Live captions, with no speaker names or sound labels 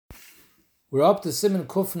We're up to Siman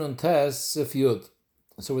Kufnun Tes Sif Yud.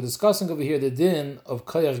 So we're discussing over here the din of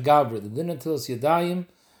Koyach Gavra, the din Netilas Yadayim.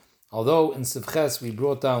 Although in Sif Ches we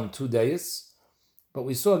brought down 2 days, but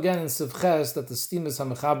we saw again in Sif Ches that the stimus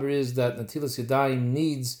HaMechaber is that Netilas Yadayim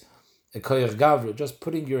needs a Koyach Gavra. Just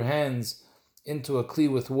putting your hands into a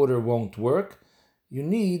kli with water won't work. You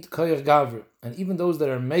need Koyach Gavra. And even those that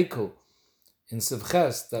are Mekel in Sif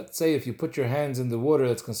Ches, that say if you put your hands in the water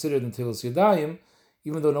that's considered Netilas Yadayim,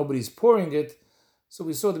 even though nobody's pouring it. So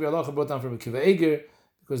we saw the Halacha brought down from Akiva Eger,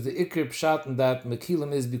 because the Ikr Pshat in that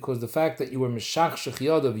Mekilim is because the fact that you were Meshachshech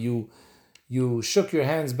Yadav, you shook your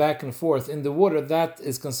hands back and forth in the water, that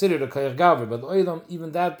is considered a Koyach Gavra. But Oilam,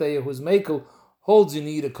 even that day, who's Mekel, holds you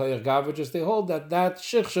need a Koyach Gavra, just they hold that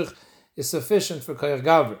Shichshech is sufficient for Koyach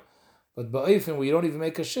Gavra. But Ba'ifin, where you don't even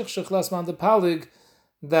make a Shichshech, last man the Palig,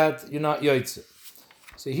 that you're not Yoitze.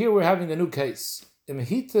 So here we're having a new case. You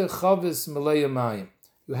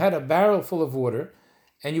had a barrel full of water,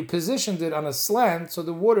 and you positioned it on a slant so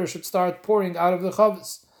the water should start pouring out of the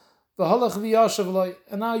chavis.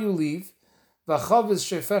 And now you leave. For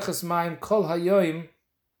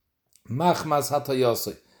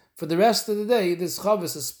the rest of the day, this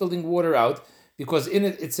chavis is spilling water out because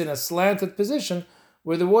it's in a slanted position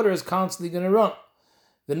where the water is constantly going to run.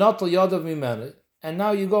 And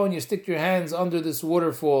now you go and you stick your hands under this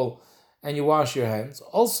waterfall and you wash your hands.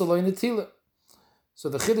 Also, lo netilah. So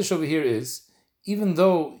the chiddush over here is, even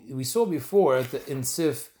though we saw before in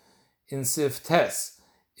Sif Tes,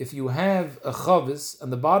 if you have a chavis,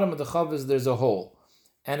 and the bottom of the chavis there's a hole,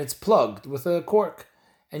 and it's plugged with a cork,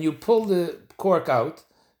 and you pull the cork out,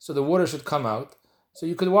 so the water should come out, so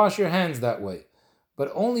you could wash your hands that way.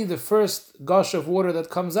 But only the first gush of water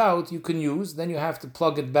that comes out you can use, then you have to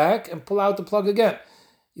plug it back and pull out the plug again.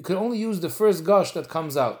 You can only use the first gush that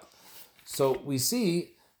comes out. So we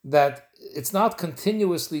see that it's not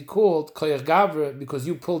continuously called Koyach Gavra because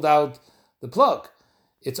you pulled out the plug.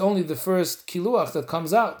 It's only the first kiluach that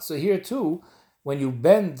comes out. So here too, when you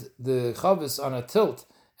bend the chavis on a tilt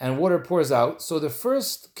and water pours out, so the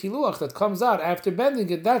first kiluach that comes out after bending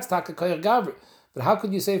it, that's taka Koyach Gavra. But how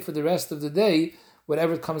could you say for the rest of the day,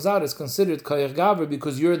 whatever comes out is considered Koyach Gavra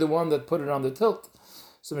because you're the one that put it on the tilt?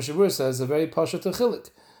 So Mishabur says a very pasha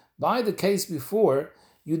techilik. By the case before,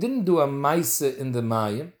 you didn't do a maise in the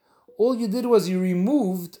mayim. All you did was you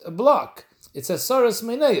removed a block. It says saras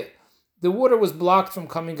meineya. The water was blocked from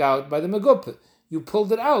coming out by the meguppe. You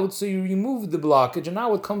pulled it out, so you removed the blockage, and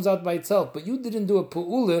now it comes out by itself. But you didn't do a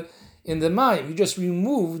pu'ula in the mayim. You just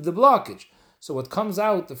removed the blockage. So what comes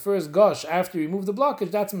out, the first gush, after you remove the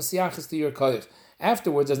blockage, that's mesiachis to your koyach.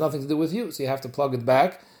 Afterwards, there's nothing to do with you, so you have to plug it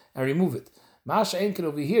back and remove it. Masha Enkin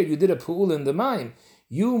over here, you did a pu'ula in the mayim.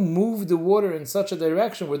 You move the water in such a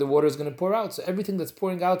direction where the water is going to pour out. So everything that's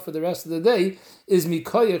pouring out for the rest of the day is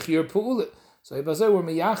mikoyach your pu'ula. So Ibazay, we're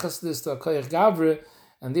miyachas this to a koyach gavre,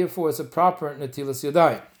 and therefore it's a proper netilas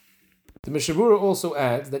yadayim. The Mishabura also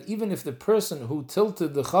adds that even if the person who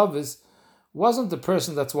tilted the chavis wasn't the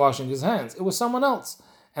person that's washing his hands, it was someone else.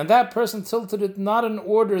 And that person tilted it not in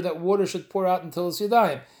order that water should pour out netilas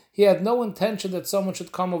yadayim. He had no intention that someone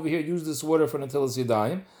should come over here, use this water for netilas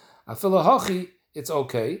yadayim. Afilah hachi, it's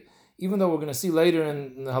okay, even though we're going to see later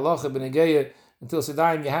in the halacha b'negeya until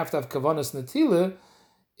Sidayim you have to have kavanas netila.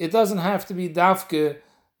 It doesn't have to be dafke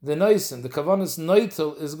the noisen. The kavanas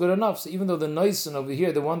noitel is good enough. So even though the noisen over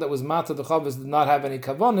here, the one that was mata the chavas, did not have any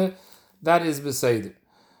kavanah, that is beseder.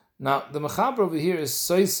 Now the mechaber over here is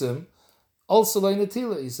soisim, also lo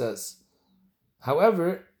netila. He says.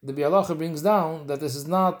 However, the Bialacha brings down that this is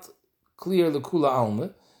not clear lekula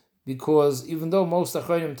alma. Because even though most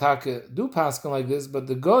Achronim Take do paskin like this, but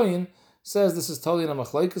the Goyin says this is totally in a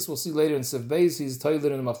machlokes. We'll see later in Sif Beis, he's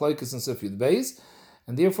totally in a machlokes in Sif Yud Beis,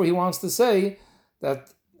 and therefore he wants to say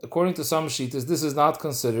that according to some shittas, this is not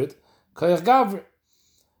considered Koyach Gavre.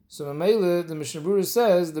 So Mamela, the Mishnah Berurah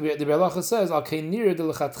says, the Bialacha says, Al Keinir de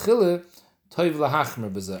Lechatchile Toiv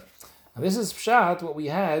Lahachmer Bezeh. And this is pshat what we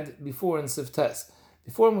had before in Sif Tes.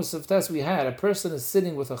 Before in Sif Tes we had a person is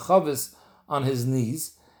sitting with a chavis on his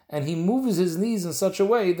knees, and he moves his knees in such a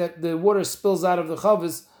way that the water spills out of the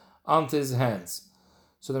chavis onto his hands.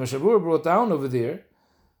 So the Mishabur brought down over there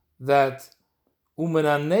that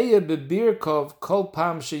umenaneya bebirkov kol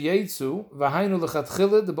pam sheyetzu v'hainu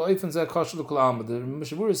lechatchila the ba'ofen zeh kashel l'kol. The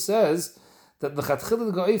Mishabur says that the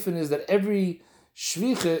lechatchila ga'ofen is that every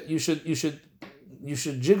shvicha you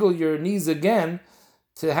should jiggle your knees again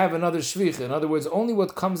to have another shvicha. In other words, only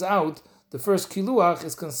what comes out, the first kiluach,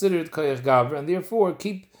 is considered koyach gavra, and therefore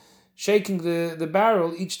keep shaking the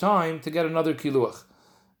barrel each time to get another kiluach.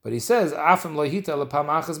 But he says, "Afim lohita lepam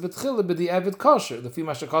achas betchila b'di evet kosher." The fi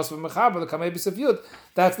mashakos v'mechaber the kamei b'sefiyut.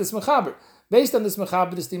 That's this mechaber. Based on this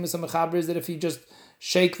mechaber, the stimus of mechaber is that if you just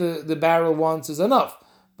shake the barrel once is enough.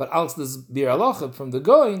 But else this bir halacha from the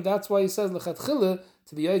going, that's why he says lechatchila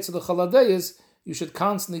to be yaitz of the chaladeis, you should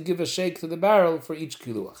constantly give a shake to the barrel for each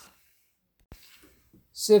kiluach.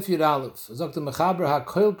 Sif Yud Aleph, Zok the mechaber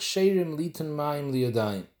hakoil ksherim litan mayim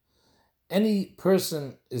liyadayim. Any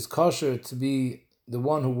person is kosher to be the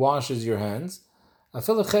one who washes your hands.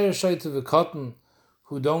 Afil acher shayte v'katan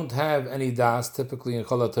who don't have any das, typically in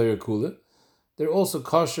Chol HaTorah Kula, they're also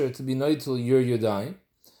kosher to be noitel your yadayim.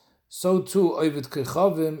 So too, oivet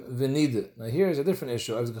kechavim v'nida. Now here is a different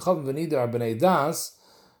issue. Oivet kechavim v'nida are b'nei das,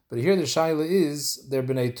 but here the shaila is they're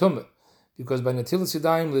b'nei tumah, because by natilas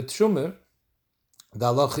yadayim l'trumah, the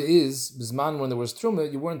halacha is bisman when there was trumah,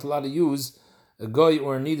 you weren't allowed to use a goy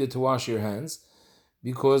or a nida to wash your hands,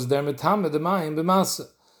 because they're metame the mayim b'masa.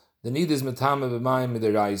 The nida is metame b'mayim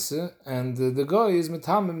midiraisa, and the goy is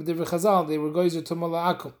metame midivre chazal. They were goyzer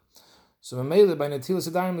tumah la'akum. So Mamela by natilas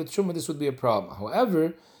yadayim l'trumah this would be a problem.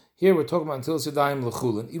 However, here we're talking about natilas yadayim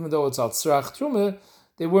l'chulin. Even though it's al tzrach trumah,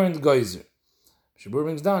 they weren't goyzer. Shabur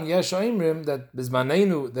brings down yesh oimrim that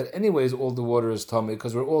bizmanenu that anyways all the water is tummy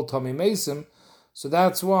because we're all tummy mesim. So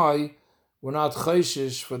that's why we're not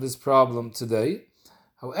chayshish for this problem today.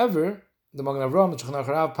 However, the Magen Avraham, the Shulchan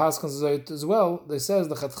Aruch paskins as well. They says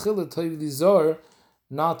the chatchila toiv lizor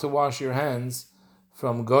not to wash your hands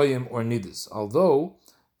from goyim or nidus. Although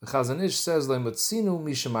the Chazon Ish says le'motzinu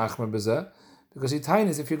misha machmer bezeh, because he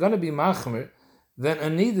tainis if you're going to be machmer, then a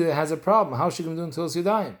nida has a problem. How is she going to do until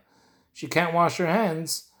yadayim? She can't wash her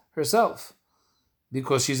hands herself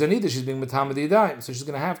because she's a nida. She's being metamed yadayim, so she's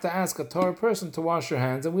going to have to ask a Torah person to wash her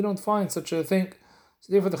hands, and we don't find such a thing.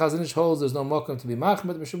 So therefore, the Chazon Ish holds there's no mokum to be machmer.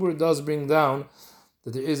 The Mishabur does bring down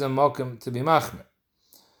that there is a mokum to be machmer.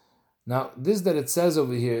 Now, this that it says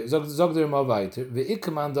over here, zog der mal weiter,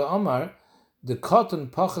 ve'ikman da Omar, the cotton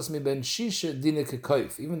pachas mi ben shisha dine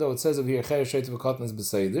kekoif. Even though it says over here, cher shayt of cotton is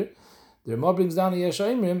beseder, the Rama brings down a yesh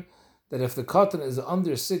imrim that if the cotton is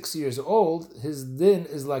under 6 years old, his din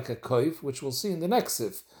is like a koif, which we'll see in the next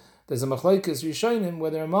sif. There's a machlokes rishonim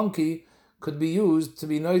whether a monkey could be used to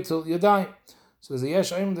be noitel yadayim. So there's a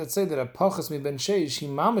yesh imrim that say that a pachas mi ben sheish, he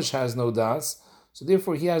mamish has no das, so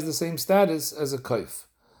therefore he has the same status as a koif.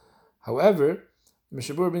 However,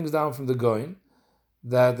 Mishabur brings down from the Goin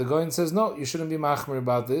that the Goin says, no, you shouldn't be machmer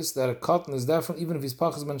about this, that a cotton is definitely, even if he's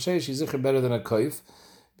pachas ben sheish, he's zicher better than a koif,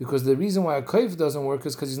 because the reason why a koif doesn't work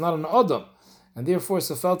is because he's not an adam, and therefore it's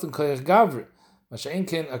a felten koyach gavri.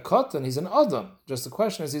 Masha'inkin, a cotton, he's an adam. Just the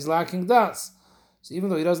question is, he's lacking das. So even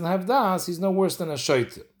though he doesn't have das, he's no worse than a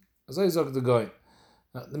shaita. As I zog the Goin.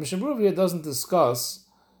 Now, the Mishabur here doesn't discuss,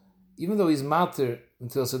 even though he's matir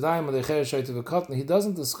until Sedayim or the Cher Shaita v'Katan, he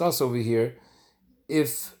doesn't discuss over here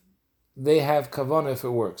if they have kavanah if it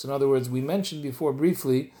works. In other words, we mentioned before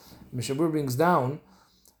briefly, Mishabur brings down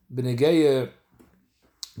B'negeya,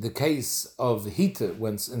 the case of hita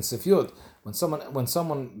when in Sefiyot, when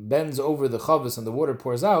someone bends over the chavis and the water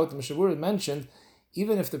pours out. Mishabur mentioned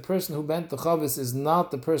even if the person who bent the chavis is not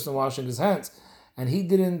the person washing his hands, and he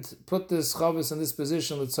didn't put this chavis in this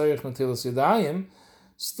position with tzarich natilas yadayim,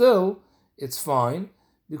 still it's fine,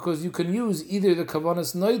 because you can use either the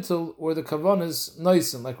kavanas noitel or the kavanas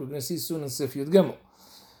noisen, like we're going to see soon in Sif Yud Gimel.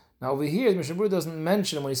 Now over here, the Mishabur doesn't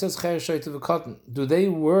mention, when he says cher shayta v'katan, do they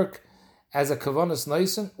work as a kavanas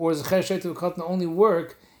noisen, or does cher shayta v'katan only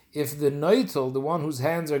work if the noitel, the one whose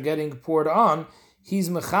hands are getting poured on, he's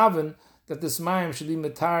mechaven that this mayim should be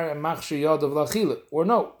metar and machshir yad of lachila, or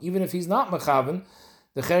no, even if he's not mechaven,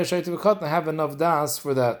 the cher shayta v'katan have enough das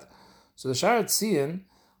for that. So the Sharat Tzion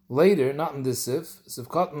later, not in this sif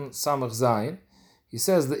Katan Samach Zayin, he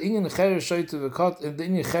says the inyan cheresh shoyte v'kat, the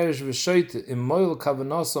inyan cheresh v'shoyte in moil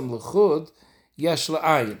kavanosam l'chud yesh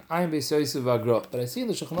la'ayin ayin beis Yosef v'agra. But I see in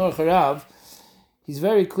the Shulchan Aruch Harav, he's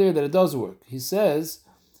very clear that it does work. He says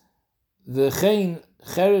the chein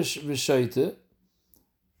cheresh v'shoyte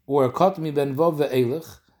or kat mi ben vav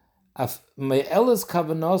ve'elech af me'eles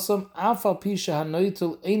kavanosam af al pisha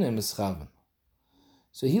hanoitel eine mischaven.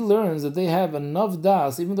 So he learns that they have enough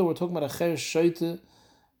das, even though we're talking about a cher shaita,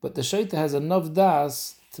 but the shaita has enough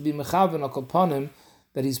das to be mechaven akopanim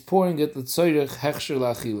that he's pouring it l'tzoyrech hechsher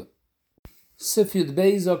la'achila. Sif Yud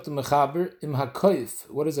Bey zok the mechaber im hakoif.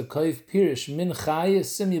 What is a koif? Pirish min chaya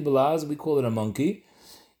simya belaz. We call it a monkey.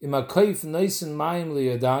 Im hakoif noisen mayim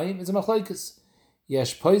liyadayim. It's a machlokes.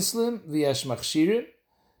 Yesh poislim v'yesh machshirim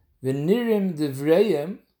v'nirim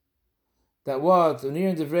divrayim. That what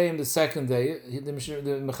near Devrayim the second day, the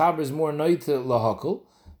mechaber is more noite lahakol.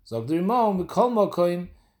 Zog the Rimon mikol makoim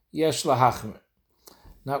yesh lahachmer.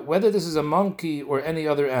 Now, whether this is a monkey or any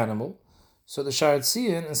other animal, so the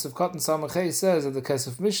Sharatzian in Sivkot and Samachay says that the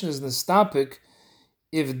Kesef Mishnah is nestapik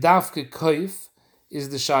if dafke koif is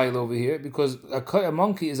the shail over here, because a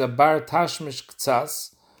monkey is a bar tashmish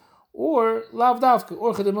ktsas, or lav dafke,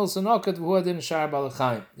 or chedemil sanoket v'huadin shar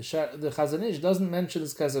balachayim. The Chazon Ish doesn't mention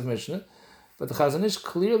this Kesef Mishnah, but the Chazon Ish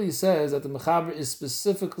clearly says that the Mechaber is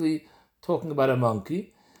specifically talking about a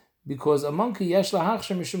monkey, because a monkey yesh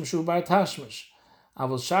lahachshem mishum shu bar tashmish.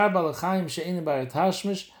 Avol shar balachayim she'ein bar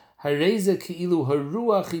tashmish hareze ki'ilu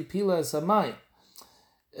haruach hipila esamayim.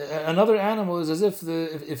 Another animal is as if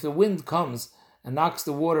the wind comes and knocks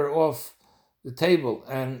the water off the table,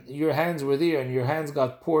 and your hands were there, and your hands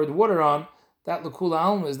got poured water on. That lekula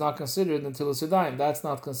alma is not considered netilas yadayim. That's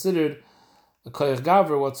not considered a koyach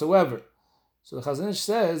gavra whatsoever. So the Chazon Ish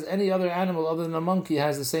says any other animal other than a monkey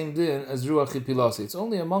has the same din as ruach hipilasi. It's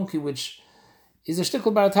only a monkey which is a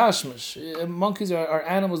shtickle bar tashmish. Monkeys are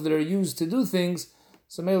animals that are used to do things,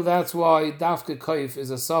 so maybe that's why dafke koif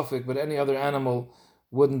is a suffix, but any other animal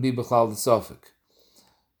wouldn't be b'chlal the suffix.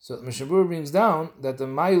 So the Mishnah Berurah brings down that the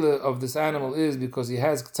maila of this animal is because he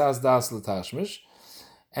has k'tzas das l'tashmish,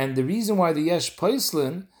 and the reason why the yesh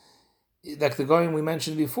poislin, like the goyim we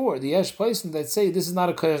mentioned before, the yesh poislin that say this is not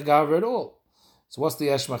a koyach gavra at all. So what's the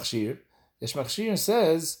yesh machshir? Yesh machshir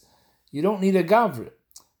says you don't need a gavra.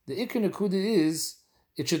 The ikar nekuda is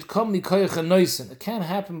it should come mikoyach a noisen. It can't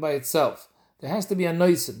happen by itself. There has to be a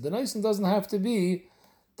noisen. The noisen doesn't have to be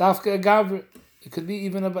dafka a gavra. It could be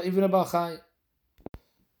even a balchai.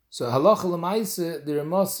 So halacha l'maisa, the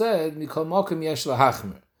Ramah said mikol makom yesh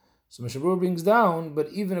lahachmer. So Mishnah Berurah brings down, but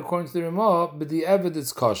even according to the Ramah, b'di'evid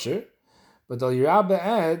it's kosher. But the Yerabba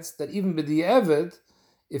adds that even b'di'evid,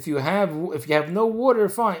 if you have no water,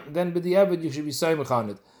 fine. Then b'di'evid you should be saimach on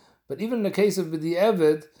it. But even in the case of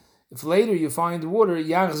b'di'evid, if later you find water,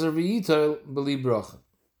 yachzer v'yitel b'li bracha.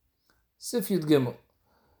 Sif Yud Gimel.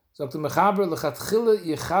 So the Mechaber lechatchila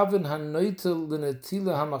yechaven hanoitel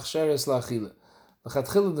l'netila hamachsheres la'achila.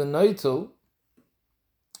 Lechatchila the noitel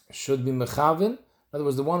should be mechaven. In other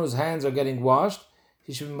words, the one whose hands are getting washed,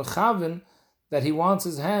 he should be mechaven that he wants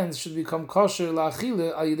his hands should become kosher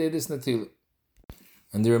la'achila al yidei this netila.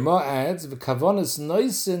 And the Ramah adds, v'kavonis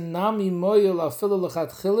noisin nami moyel afilu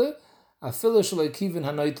lechatchila afilu shleikivin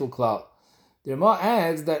hanoitel klal. The Ramah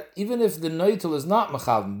adds that even if the noitel is not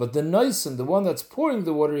mechaven, but the noisen, the one that's pouring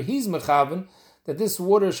the water, he's mechaven, that this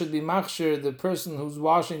water should be machsher, the person who's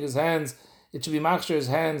washing his hands, it should be machsher his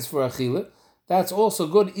hands for achila. That's also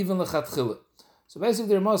good, even lechatchila. So basically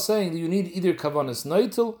the Ramah is saying that you need either kavanas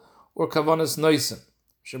noitel or kavanas noisen.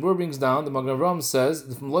 Shabur brings down, the Magen Avraham says,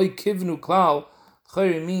 if mloi kivnu klal,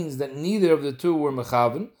 chayri means that neither of the two were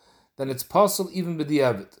mechaven, then it's possible even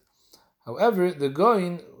b'di'evet. However, the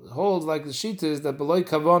Goyin holds like the Shita is that B'loi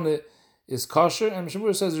Kavana is kosher, and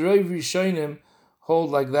Mishnah says Reiv Rishonim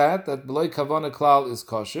hold like that B'loi Kavana Klal is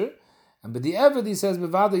kosher, and b'di'evet he says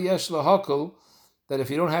B'vada Yesh Lahakol, that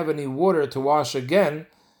if you don't have any water to wash again,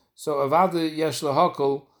 so Avada Yesh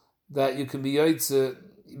Lahakol, that you can be Yoitze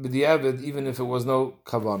b'di'evet even if it was no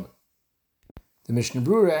Kavana. The Mishnah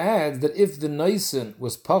Berurah adds that if the Noisen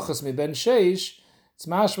was Pachas Mi Ben Sheish, it's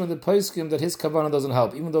mashma the poskim that his kavanah doesn't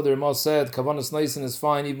help, even though the Ramah said kavanas noisen is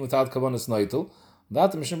fine even without kavanas noitel.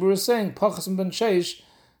 That the Mishnah Berurah is saying pachas ben sheish,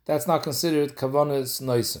 that's not considered kavanas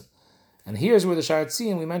noisen. And here's where the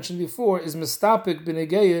Sharatzian we mentioned before is mistapik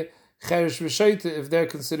b'negeya cheresh v'sheita if they're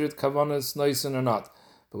considered kavanas noisen or not.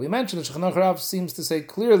 But we mentioned that Shulchan Aruch Rav seems to say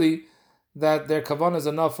clearly that their kavanah is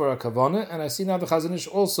enough for a kavanah, and I see now the Chazon Ish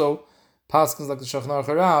also paskins like the Shulchan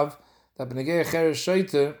Aruch Rav that b'negeya cheresh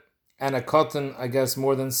v'sheita and a cotton, I guess,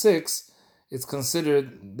 more than 6, it's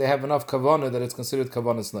considered, they have enough kavanah that it's considered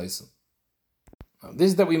kavanas noisen.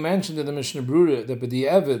 This that we mentioned in the Mishnah Berurah, that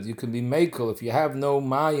b'di'evid, you can be mekel, if you have no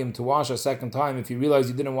mayim to wash a second time, if you realize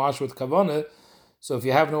you didn't wash with kavanah, so if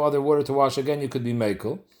you have no other water to wash again, you could be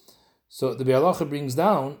mekel. So the Bialacha brings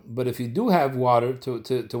down, but if you do have water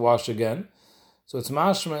to wash again, so it's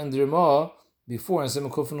mashma and Ramah before, and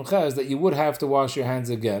Siman Kuf Nuches, that you would have to wash your hands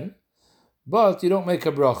again, but you don't make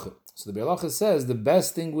a bracha. So the Bialacha says the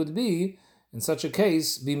best thing would be, in such a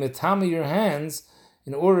case, be metami your hands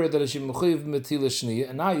in order that it should be mechuyev metila shniya,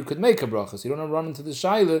 and now you could make a bracha. So you don't run into the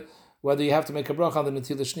shaila whether you have to make a bracha on the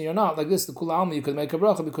metila shniya or not. Like this, the kula alma, you could make a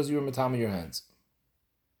bracha because you were metami your hands.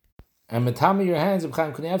 And metami your hands, Reb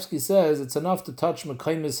Chaim Kanievsky says, it's enough to touch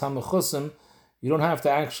mekaymis hamechusim. You don't have to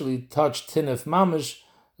actually touch tinef mamish.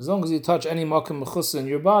 As long as you touch any makom mechusa in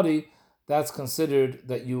your body, that's considered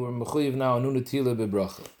that you were mechuyev now anu netila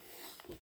bebracha.